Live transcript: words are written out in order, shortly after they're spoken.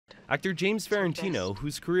Actor James Farentino,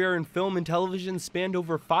 whose career in film and television spanned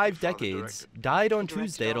over 5 decades, died on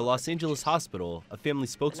Tuesday at a Los Angeles hospital, a family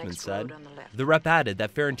spokesman said. The rep added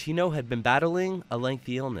that Farentino had been battling a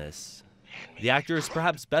lengthy illness. The actor is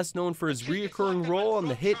perhaps best known for his reoccurring role on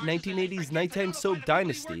the hit 1980s nighttime soap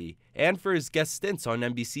Dynasty, and for his guest stints on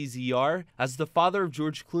NBC's ER as the father of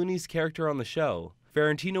George Clooney's character on the show.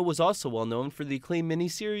 Farentino was also well known for the acclaimed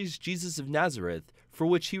miniseries Jesus of Nazareth, for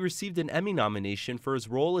which he received an Emmy nomination for his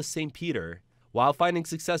role as St. Peter. While finding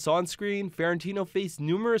success on screen, Farentino faced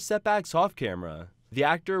numerous setbacks off-camera. The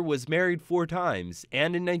actor was married 4 times,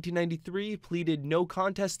 and in 1993 pleaded no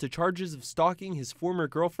contest to charges of stalking his former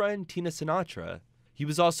girlfriend, Tina Sinatra. He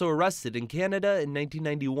was also arrested in Canada in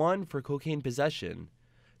 1991 for cocaine possession.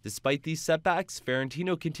 Despite these setbacks,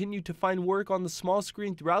 Farentino continued to find work on the small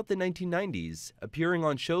screen throughout the 1990s, appearing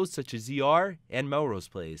on shows such as ER and Melrose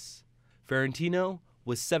Place. Farentino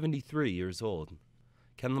was 73 years old.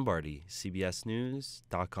 Ken Lombardi,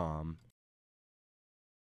 CBSNews.com.